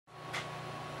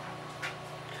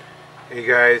Hey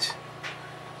guys,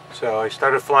 so I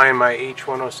started flying my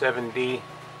H107D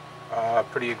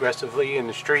pretty aggressively in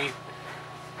the street,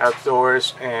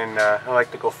 outdoors, and I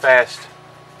like to go fast,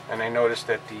 and I noticed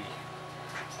that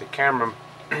the camera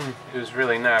is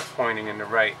really not pointing in the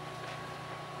right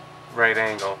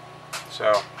angle.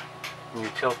 So when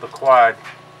you tilt the quad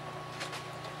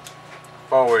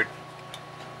forward,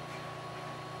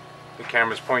 the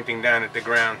camera's pointing down at the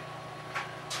ground,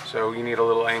 so you need a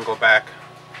little angle back.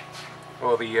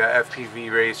 All the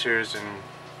FPV racers and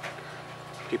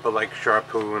people like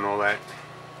Sharpoo and all that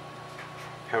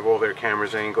have all their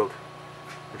cameras angled.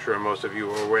 I'm sure most of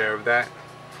you are aware of that.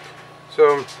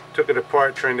 So took it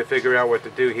apart trying to figure out what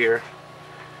to do here,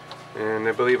 and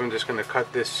I believe I'm just going to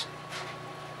cut this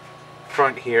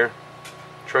front here,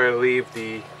 try to leave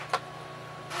the,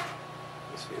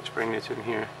 let's see, let's bring this in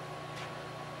here.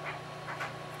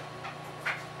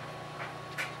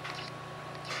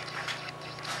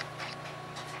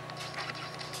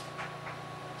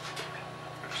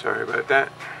 Sorry about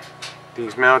that.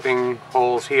 These mounting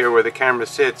holes here where the camera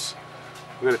sits,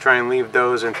 we're going to try and leave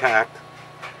those intact,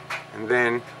 and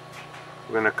then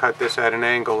we're going to cut this at an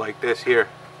angle like this here.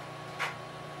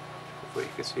 Hopefully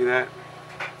you can see that.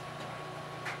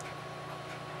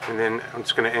 And then I'm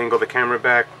just going to angle the camera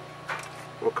back.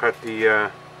 We'll cut the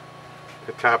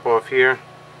top off here.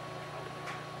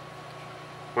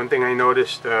 One thing I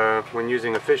noticed when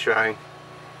using a fisheye,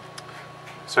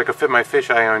 so I could fit my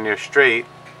fisheye on there straight,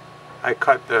 I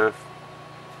cut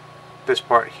this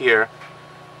part here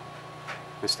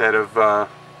instead of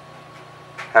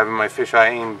having my fisheye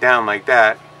aimed down like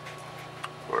that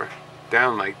or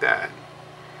down like that.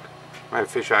 My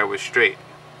fisheye was straight,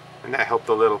 and that helped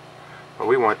a little. But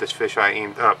we want this fisheye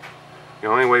aimed up. The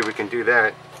only way we can do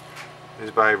that is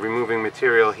by removing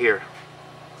material here,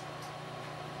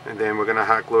 and then we're going to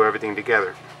hot glue everything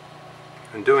together.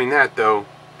 And doing that though,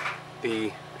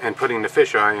 and putting the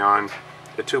fisheye on,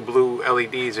 the two blue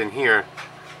LEDs in here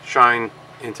shine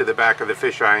into the back of the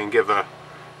fisheye and give a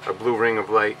blue ring of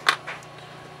light,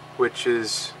 which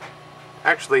is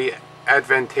actually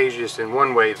advantageous in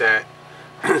one way, that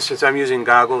since I'm using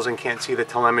goggles and can't see the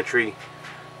telemetry,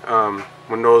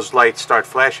 when those lights start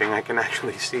flashing, I can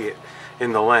actually see it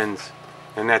in the lens,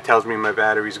 and that tells me my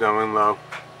battery's going low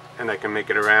and I can make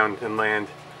it around and land.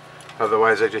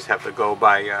 Otherwise I just have to go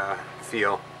by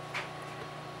feel.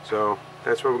 So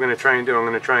that's what we're going to try and do. I'm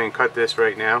going to try and cut this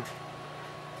right now.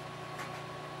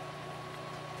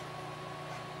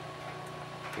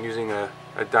 I'm using a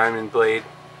diamond blade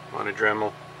on a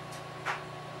Dremel,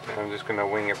 and I'm just going to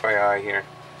wing it by eye here.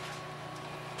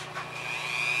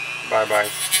 Bye bye.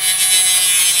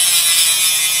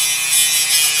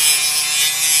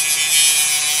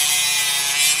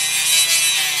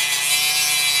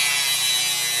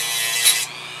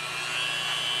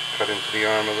 Cut into the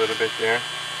arm a little bit there.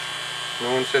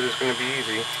 No one said it's going to be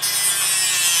easy.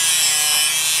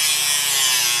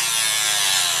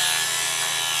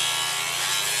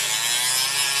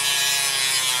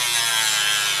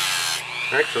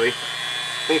 Actually,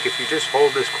 I think if you just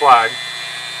hold this quad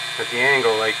at the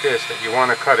angle like this that you want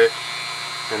to cut it,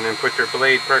 and then put your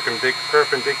blade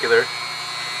perpendicular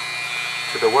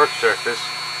to the work surface,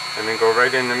 and then go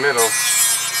right in the middle,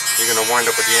 you're going to wind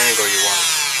up with the angle you want.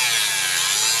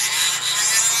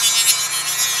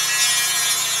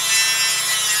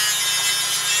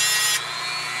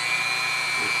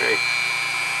 Okay,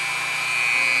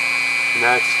 and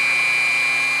that's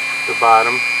the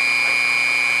bottom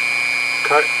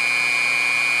cut.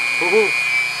 Woohoo!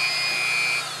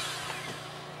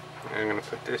 I'm going to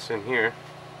put this in here.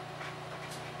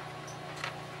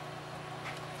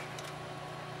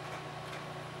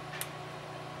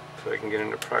 So I can get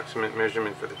an approximate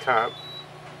measurement for the top.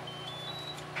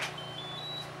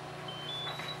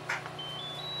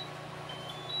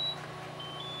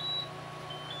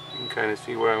 You can kind of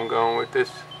see where I'm going with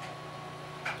this.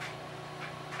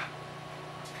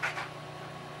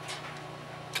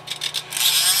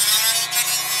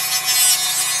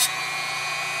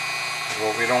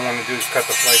 What we don't want to do is cut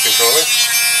the flight controller.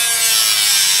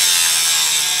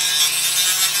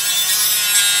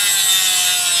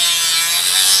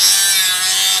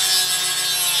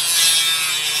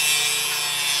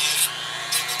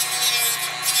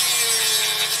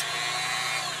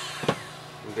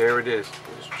 And there it is.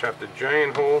 I just chopped a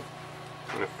giant hole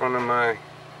in the front of my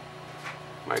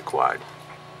quad.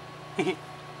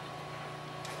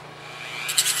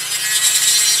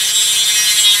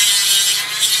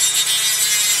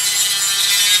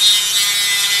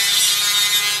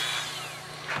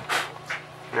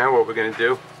 Now what we're going to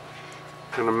do,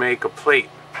 we're going to make a plate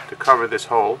to cover this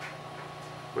hole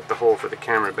with the hole for the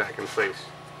camera back in place.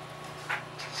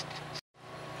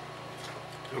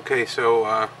 Okay,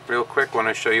 so real quick, want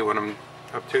to show you what I'm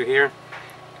up to here.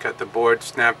 Got the board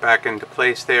snapped back into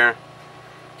place there,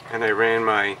 and I ran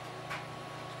my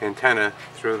antenna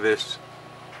through this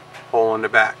hole in the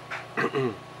back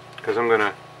because I'm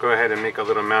gonna go ahead and make a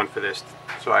little mount for this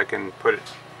so I can put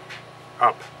it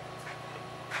up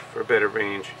for better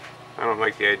range. I don't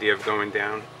like the idea of going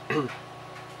down. And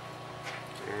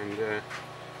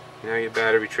now your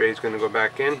battery tray is going to go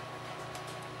back in,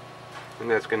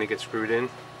 and that's going to get screwed in.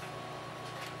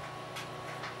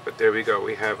 But there we go,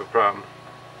 we have a problem.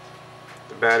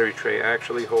 The battery tray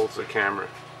actually holds the camera.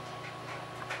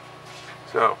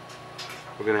 So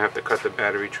we're going to have to cut the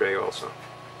battery tray also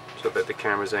so that the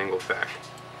camera's angled back.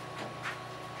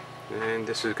 And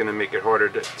this is going to make it harder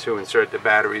to insert the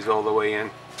batteries all the way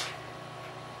in.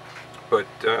 But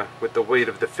with the weight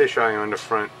of the fisheye on the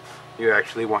front, you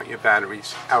actually want your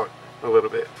batteries out a little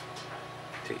bit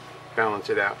to balance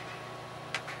it out.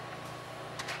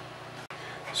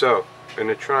 So I'm going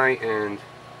to try and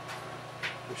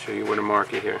show you with a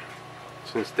marker here.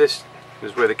 Since this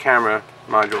is where the camera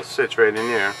module sits, right in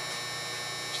there,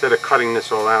 instead of cutting this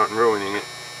all out and ruining it,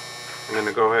 I'm going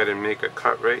to go ahead and make a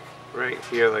cut right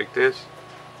here like this,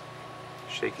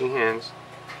 shaking hands,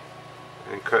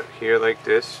 and cut here like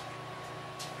this.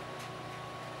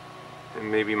 And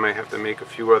maybe might have to make a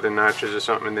few other notches or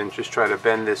something, and then just try to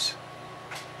bend this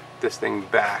thing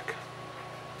back.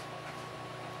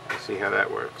 Let's see how that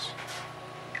works.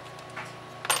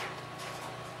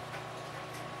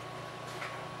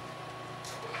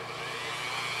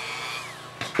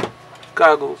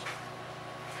 Goggles.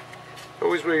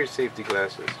 Always wear your safety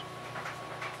glasses.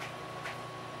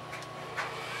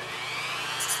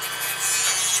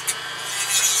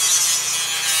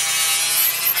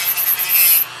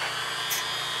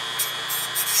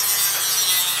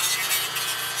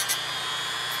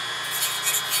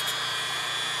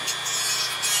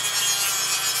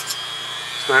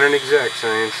 It's not an exact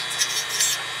science.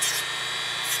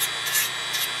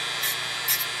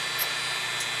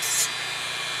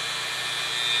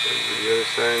 The other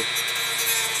side.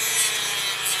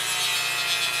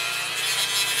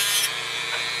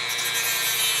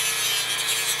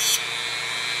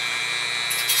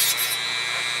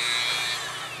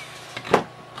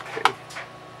 Okay.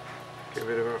 Get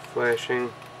rid of our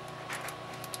flashing.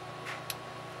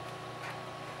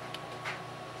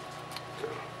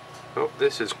 Oh,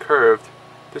 this is curved.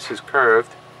 This is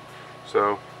curved.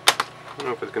 So I don't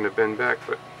know if it's going to bend back,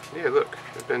 but yeah, look,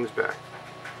 it bends back.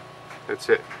 That's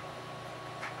it.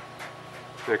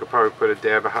 I could probably put a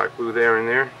dab of hot glue there and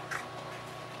there.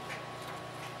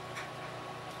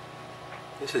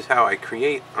 This is how I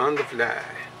create on the fly.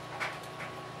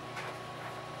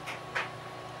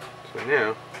 So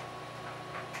now,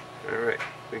 alright,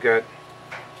 we got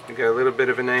a little bit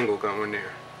of an angle going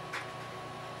there.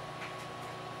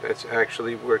 That's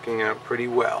actually working out pretty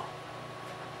well.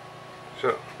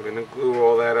 So we're going to glue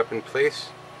all that up in place.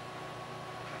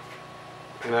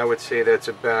 And I would say that's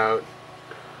about,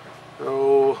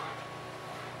 oh,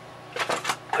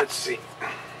 let's see.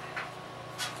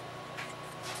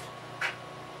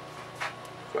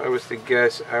 If I was to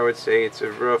guess, I would say it's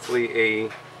roughly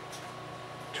a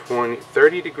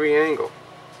 30 degree angle.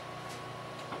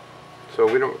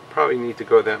 So we don't probably need to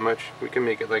go that much. We can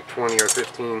make it like 20 or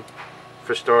 15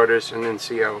 for starters, and then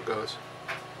see how it goes.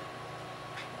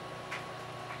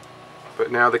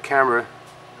 But now the camera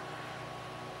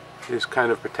is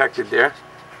kind of protected there.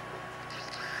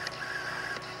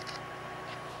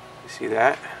 You see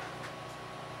that?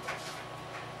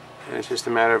 And it's just a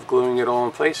matter of gluing it all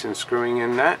in place and screwing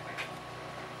in that.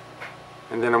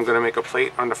 And then I'm going to make a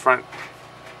plate on the front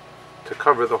to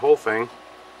cover the whole thing.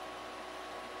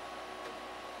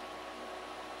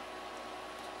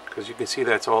 Because you can see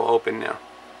that's all open now.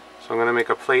 So I'm going to make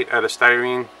a plate out of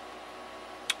styrene,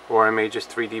 or I may just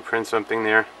 3D print something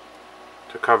there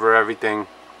to cover everything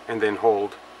and then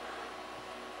hold.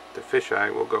 The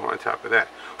fisheye will go on top of that.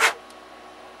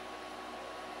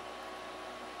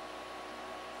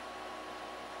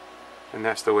 And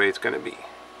that's the way it's going to be.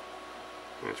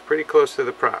 And it's pretty close to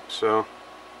the prop, so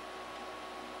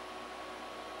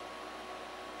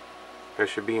that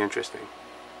should be interesting.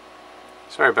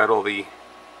 Sorry about all the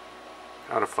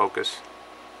out of focus.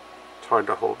 It's hard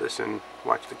to hold this and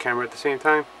watch the camera at the same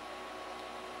time.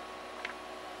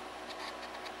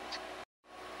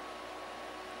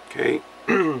 Okay.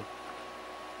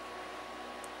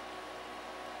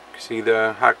 See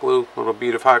the hot glue, little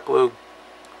bead of hot glue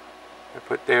I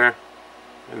put there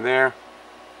and there.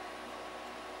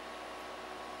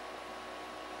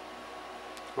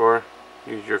 Or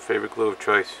use your favorite glue of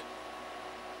choice.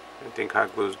 I think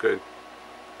hot glue is good.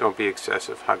 don't be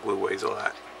excessive. Hot glue weighs a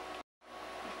lot.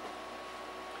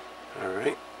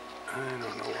 Alright, I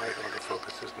don't know why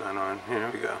autofocus is not on. Here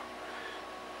we go.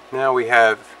 Now we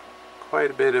have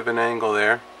quite a bit of an angle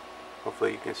there.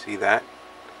 Hopefully you can see that.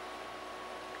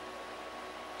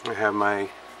 I have my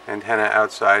antenna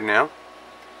outside now,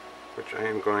 which I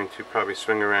am going to probably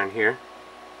swing around here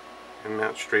and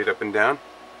mount straight up and down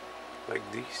like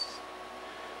this.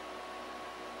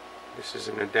 This is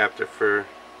an adapter for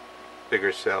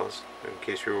bigger cells, in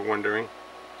case you were wondering.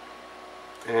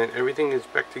 And everything is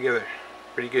back together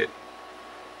pretty good.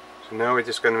 So now we're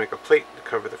just going to make a plate to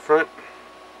cover the front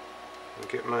and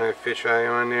get my fisheye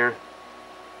on there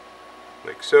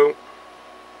like so.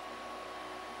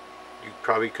 You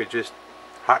probably could just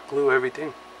hot glue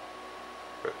everything,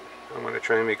 but I want to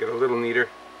try and make it a little neater.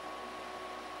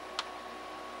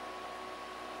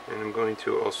 And I'm going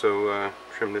to also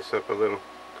trim this up a little.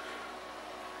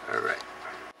 Alright.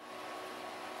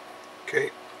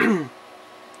 Okay.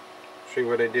 Show you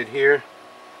what I did here.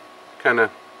 I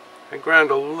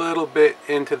ground a little bit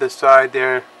into the side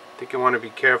there. I think you want to be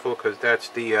careful because that's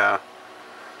the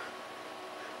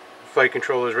flight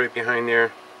controller is right behind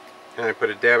there. And I put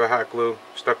a dab of hot glue,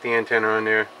 stuck the antenna on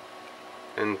there,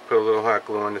 and put a little hot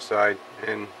glue on the side,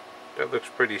 and that looks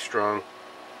pretty strong.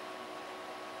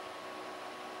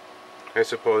 I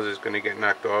suppose it's going to get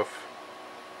knocked off,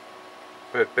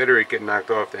 but better it get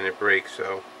knocked off than it breaks,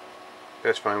 so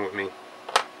that's fine with me.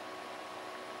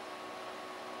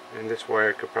 And this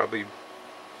wire could probably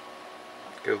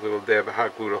get a little dab of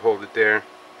hot glue to hold it there.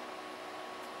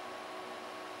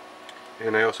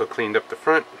 And I also cleaned up the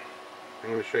front. I'm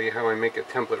going to show you how I make a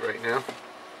template right now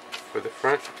for the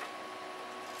front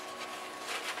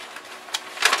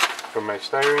for my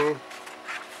styrene.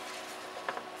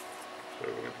 So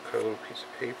we're going to cut a little piece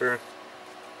of paper.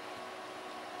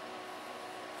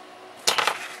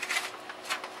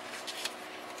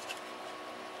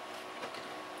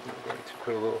 I'm going to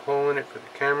put a little hole in it for the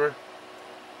camera.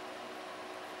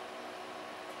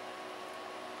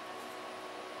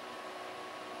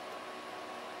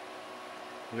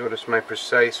 Notice my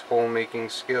precise hole making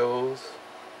skills.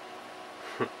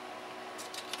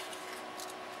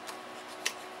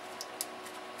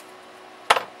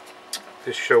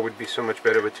 This show would be so much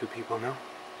better with two people now.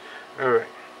 Alright,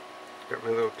 got my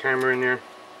little camera in there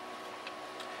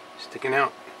sticking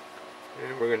out,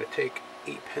 and we're going to take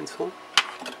a pencil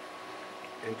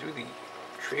and do the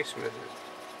trace method.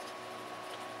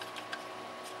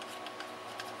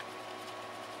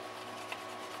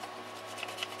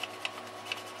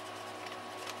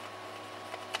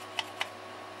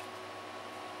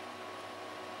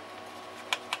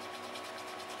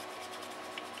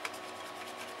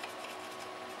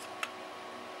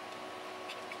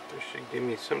 This should give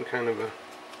me some kind of a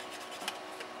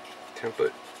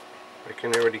template. I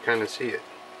can already kind of see it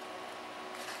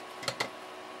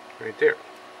right there.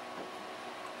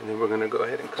 And then we're going to go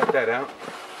ahead and cut that out.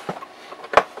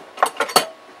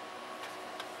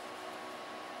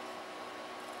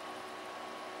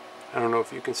 I don't know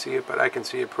if you can see it, but I can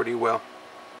see it pretty well.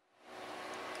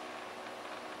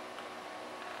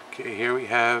 Okay, here we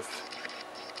have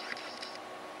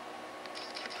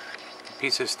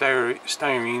piece of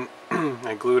styrene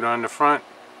I glued on the front,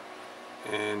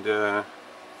 and now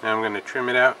I'm going to trim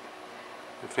it out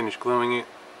and finish gluing it,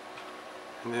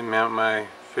 and then mount my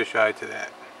fisheye to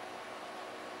that,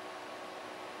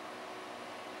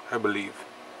 I believe.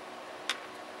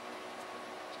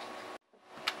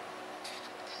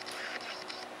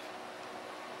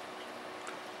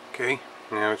 Okay,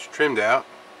 now it's trimmed out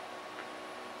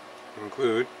and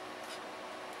glued.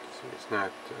 See, it's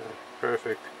not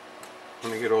perfect.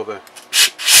 Let me get all the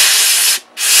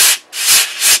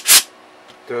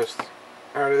dust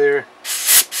out of there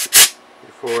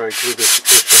before I glue this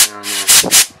fisheye on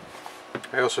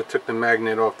there. I also took the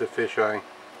magnet off the fisheye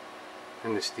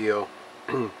and the steel,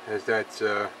 as that's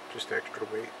just extra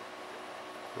weight.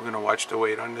 We're going to watch the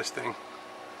weight on this thing.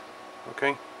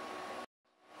 Okay?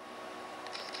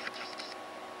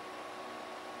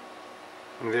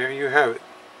 And there you have it.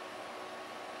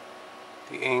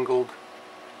 The angled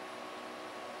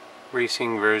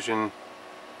racing version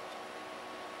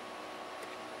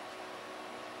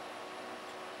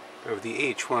of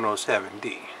the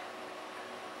H107D.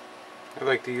 I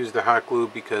like to use the hot glue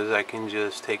because I can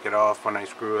just take it off when I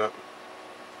screw up.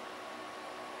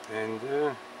 And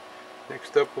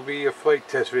next up will be a flight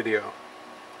test video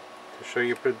to show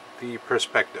you the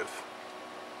perspective.